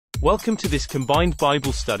Welcome to this combined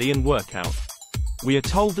Bible study and workout. We are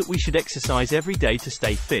told that we should exercise every day to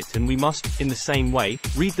stay fit, and we must, in the same way,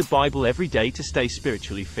 read the Bible every day to stay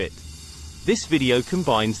spiritually fit. This video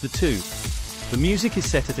combines the two. The music is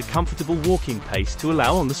set at a comfortable walking pace to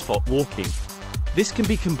allow on-the-spot walking. This can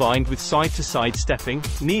be combined with side-to-side stepping,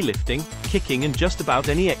 knee lifting, kicking, and just about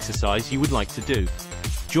any exercise you would like to do.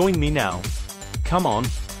 Join me now. Come on.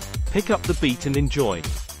 Pick up the beat and enjoy.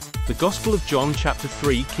 The Gospel of John chapter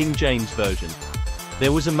 3, King James Version.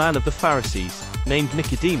 There was a man of the Pharisees, named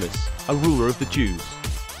Nicodemus, a ruler of the Jews.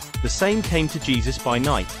 The same came to Jesus by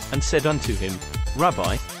night, and said unto him,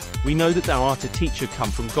 Rabbi, we know that thou art a teacher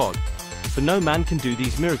come from God. For no man can do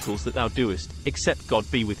these miracles that thou doest, except God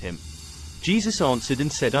be with him. Jesus answered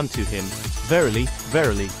and said unto him, Verily,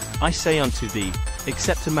 verily, I say unto thee,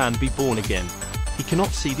 except a man be born again, he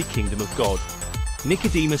cannot see the kingdom of God.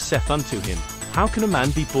 Nicodemus saith unto him, How can a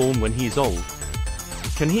man be born when he is old?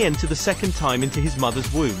 Can he enter the second time into his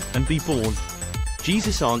mother's womb, and be born?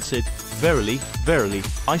 Jesus answered, Verily, verily,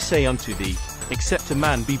 I say unto thee, except a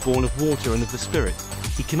man be born of water and of the Spirit,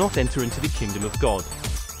 he cannot enter into the kingdom of God.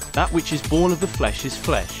 That which is born of the flesh is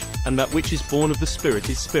flesh, and that which is born of the Spirit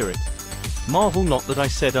is spirit. Marvel not that I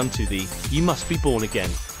said unto thee, Ye must be born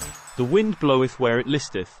again. The wind bloweth where it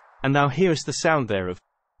listeth, and thou hearest the sound thereof,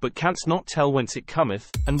 but canst not tell whence it cometh,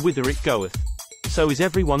 and whither it goeth. So is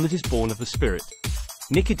every one that is born of the Spirit.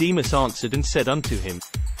 Nicodemus answered and said unto him,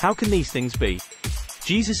 How can these things be?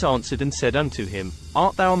 Jesus answered and said unto him,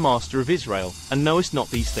 Art thou a master of Israel, and knowest not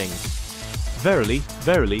these things? Verily,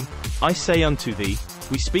 verily, I say unto thee,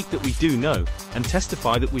 we speak that we do know, and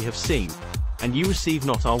testify that we have seen, and you receive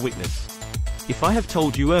not our witness. If I have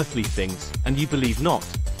told you earthly things, and ye believe not,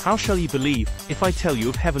 how shall ye believe, if I tell you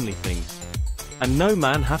of heavenly things? And no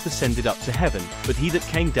man hath ascended up to heaven, but he that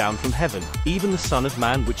came down from heaven, even the Son of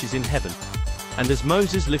Man which is in heaven. And as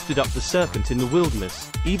Moses lifted up the serpent in the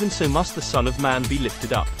wilderness, even so must the Son of Man be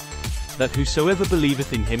lifted up, that whosoever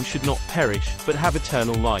believeth in him should not perish, but have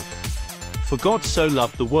eternal life. For God so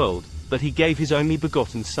loved the world, that he gave his only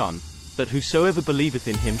begotten Son, that whosoever believeth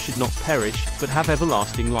in him should not perish, but have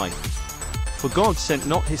everlasting life. For God sent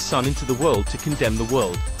not his Son into the world to condemn the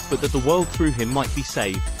world, but that the world through him might be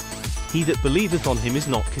saved. He that believeth on him is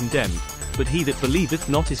not condemned, but he that believeth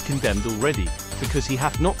not is condemned already, because he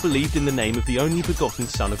hath not believed in the name of the only begotten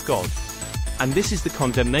Son of God. And this is the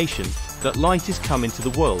condemnation, that light is come into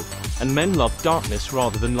the world, and men loved darkness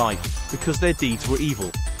rather than light, because their deeds were evil.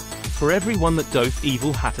 For every one that doth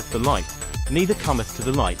evil hateth the light, neither cometh to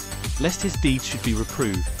the light, lest his deeds should be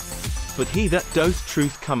reproved. But he that doth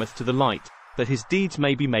truth cometh to the light, that his deeds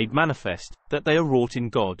may be made manifest, that they are wrought in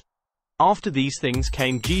God. After these things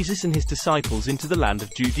came Jesus and his disciples into the land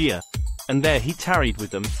of Judea, and there he tarried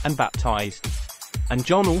with them, and baptized. And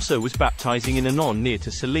John also was baptizing in Anon near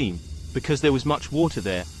to Salim, because there was much water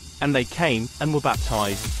there, and they came, and were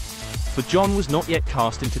baptized. For John was not yet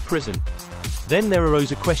cast into prison. Then there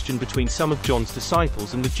arose a question between some of John's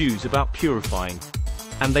disciples and the Jews about purifying.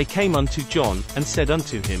 And they came unto John, and said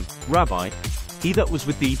unto him, Rabbi, he that was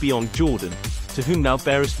with thee beyond Jordan, to whom thou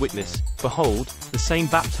bearest witness, behold, the same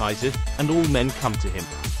baptizeth, and all men come to him.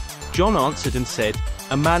 John answered and said,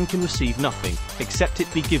 A man can receive nothing, except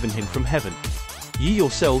it be given him from heaven. Ye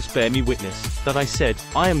yourselves bear me witness, that I said,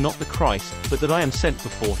 I am not the Christ, but that I am sent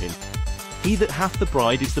before him. He that hath the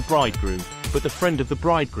bride is the bridegroom, but the friend of the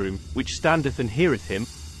bridegroom, which standeth and heareth him,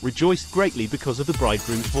 rejoiced greatly because of the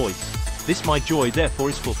bridegroom's voice. This my joy therefore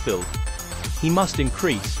is fulfilled. He must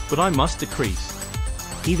increase, but I must decrease.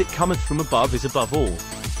 He that cometh from above is above all.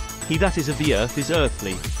 He that is of the earth is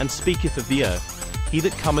earthly, and speaketh of the earth. He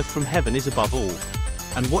that cometh from heaven is above all.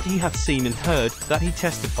 And what he hath seen and heard, that he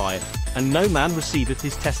testifieth, and no man receiveth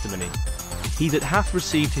his testimony. He that hath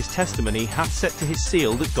received his testimony hath set to his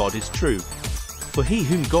seal that God is true. For he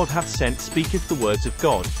whom God hath sent speaketh the words of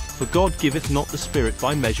God, for God giveth not the Spirit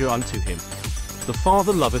by measure unto him. The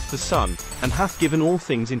Father loveth the Son, and hath given all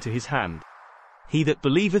things into his hand. He that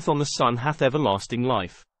believeth on the Son hath everlasting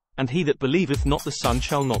life, and he that believeth not the Son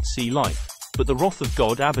shall not see life, but the wrath of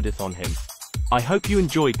God abideth on him. I hope you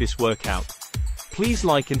enjoyed this workout. Please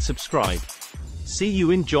like and subscribe. See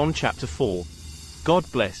you in John chapter 4. God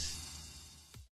bless.